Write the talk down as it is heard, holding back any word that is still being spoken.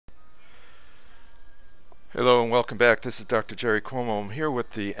Hello and welcome back. This is Dr. Jerry Cuomo. I'm here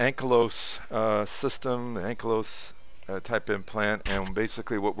with the Ankylos system, the Ankylos type implant, and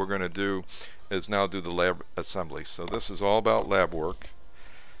basically what we're going to do is now do the lab assembly. So this is all about lab work.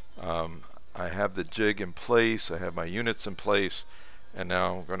 I have the jig in place, I have my units in place, and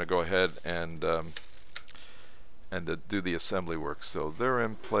now I'm going to go ahead and do the assembly work. So they're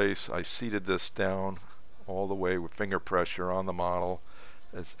in place. I seated this down all the way with finger pressure on the model.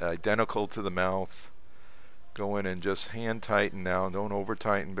 It's identical to the mouth. Go in and just hand tighten now. Don't over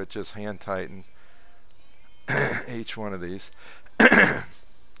tighten, but just hand tighten each one of these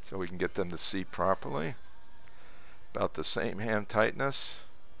so we can get them to seat properly. About the same hand tightness.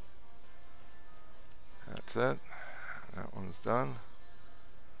 That's it. That one's done.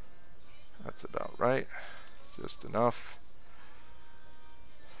 That's about right. Just enough.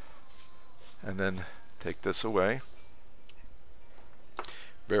 And then take this away.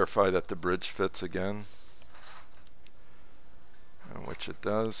 Verify that the bridge fits again, which it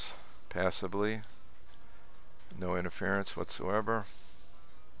does passively, no interference whatsoever.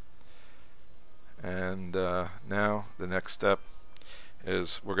 And now the next step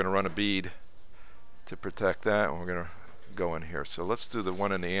is we're going to run a bead to protect that, and we're going to go in here. So let's do the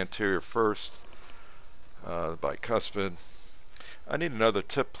one in the anterior first, the bicuspid. I need another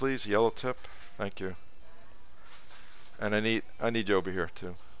tip, please, yellow tip. Thank you. And I need you over here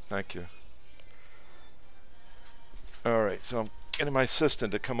too. Thank you. All right, so I'm getting my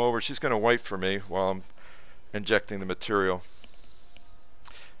assistant to come over. She's going to wipe for me while I'm injecting the material.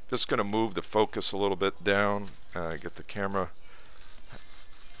 Just going to move the focus a little bit down, get the camera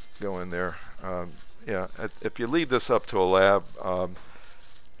going there. Yeah, if you leave this up to a lab,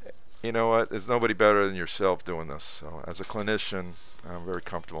 you know what, there's nobody better than yourself doing this. So as a clinician, I'm very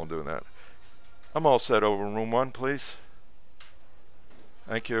comfortable in doing that. I'm all set over in room 1, please.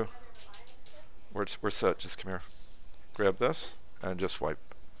 Thank you. We're set. Just come here. Grab this and just wipe.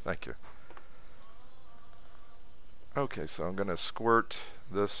 Thank you. Okay, so I'm going to squirt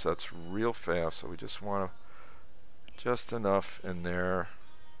this. That's real fast, so we just want to just enough in there.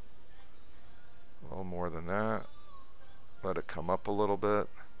 A little more than that. Let it come up a little bit.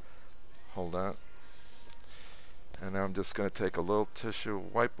 Hold that. And now I'm just going to take a little tissue,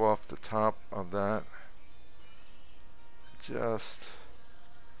 wipe off the top of that. Just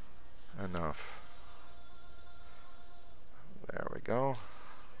enough. There we go.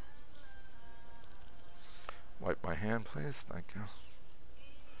 Wipe my hand, please. Thank you.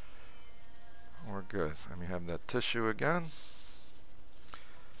 We're good. Let me have that tissue again.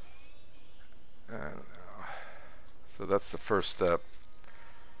 And, so that's the first step,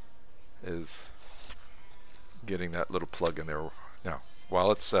 is getting that little plug in there. Now, while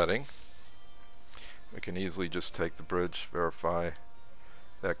it's setting, we can easily just take the bridge, verify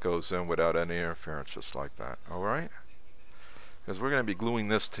that goes in without any interference, just like that. All right? Because we're going to be gluing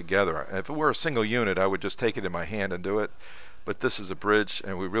this together. If it were a single unit, I would just take it in my hand and do it. But this is a bridge,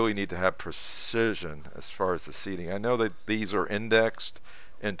 and we really need to have precision as far as the seating. I know that these are indexed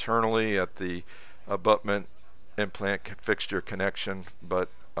internally at the abutment implant fixture connection, but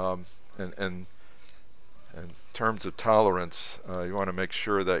in terms of tolerance, you want to make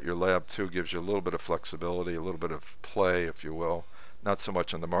sure that your lab too gives you a little bit of flexibility, a little bit of play, if you will. Not so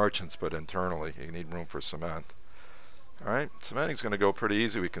much on the margins, but internally. You need room for cement. All right, cementing is going to go pretty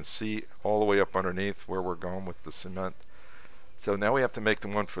easy. We can see all the way up underneath where we're going with the cement. So now we have to make the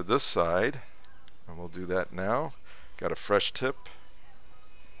one for this side, and we'll do that now. Got a fresh tip.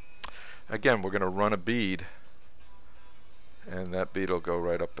 Again, we're going to run a bead, and that bead will go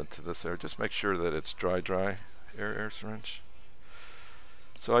right up into this area. Just make sure that it's dry, air syringe.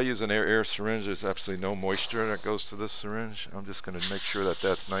 So I use an air syringe. There's absolutely no moisture that goes to this syringe. I'm just going to make sure that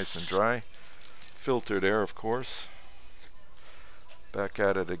that's nice and dry. Filtered air, of course. Back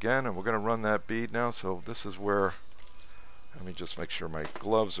at it again, and we're going to run that bead now. So this is where, let me just make sure my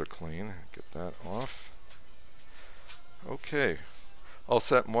gloves are clean. Get that off. Okay, all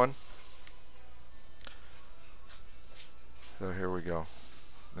set in one. So here we go.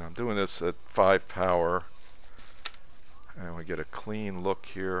 Now I'm doing this at 5 power, and we get a clean look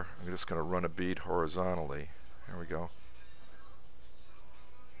here. I'm just going to run a bead horizontally. Here we go.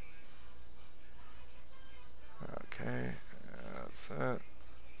 Okay. That's it.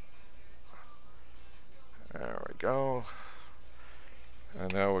 There we go.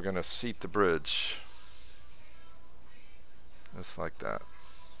 And now we're going to seat the bridge. Just like that.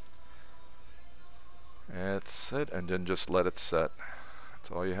 That's it. And then just let it set.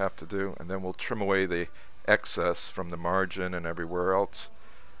 That's all you have to do. And then we'll trim away the excess from the margin and everywhere else,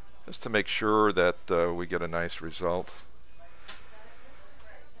 just to make sure that we get a nice result.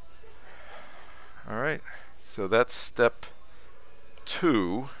 Alright, so that's step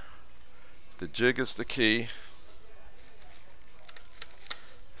 2. The jig is the key.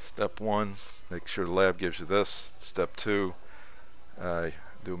 Step 1, make sure the lab gives you this. Step 2, do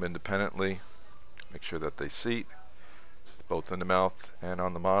them independently. Make sure that they seat, both in the mouth and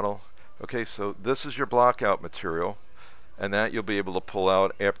on the model. Okay, so this is your block out material, and that you'll be able to pull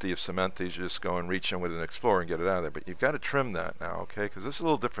out after you cement these. You just go and reach in with an Explorer and get it out of there. But you've got to trim that now, okay? Because this is a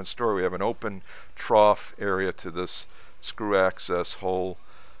little different story. We have an open trough area to this screw access hole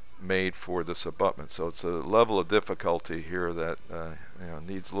made for this abutment. So it's a level of difficulty here that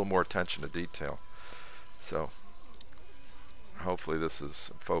needs a little more attention to detail. So hopefully this is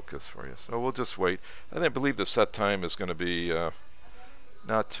focus for you. So we'll just wait. I believe the set time is going to be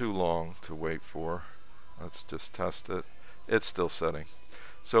not too long to wait for. Let's just test it. It's still setting.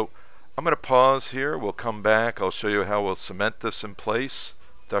 So I'm going to pause here. We'll come back. I'll show you how we'll cement this in place.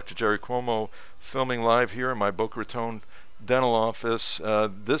 Dr. Jerry Cuomo filming live here in my Boca Raton dental office.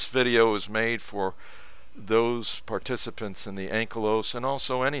 This video is made for those participants in the Ankylos and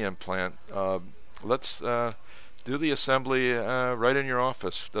also any implant. Let's do the assembly right in your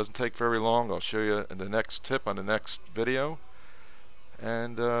office. Doesn't take very long. I'll show you the next tip on the next video.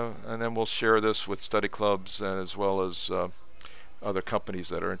 And then we'll share this with study clubs as well as other companies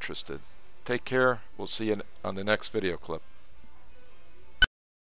that are interested. Take care. We'll see you on the next video clip.